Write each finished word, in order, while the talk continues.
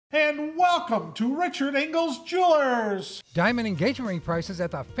And welcome to Richard Engels Jewelers. Diamond engagement ring prices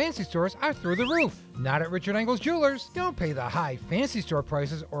at the fancy stores are through the roof. Not at Richard Engels Jewelers. Don't pay the high fancy store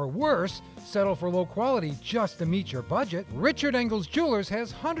prices or worse, settle for low quality just to meet your budget. Richard Engels Jewelers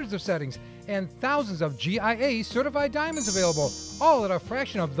has hundreds of settings and thousands of GIA certified diamonds available, all at a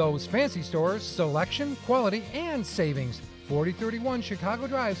fraction of those fancy stores. Selection, quality, and savings. 4031 Chicago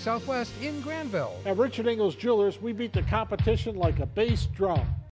Drive Southwest in Granville. At Richard Engels Jewelers, we beat the competition like a bass drum.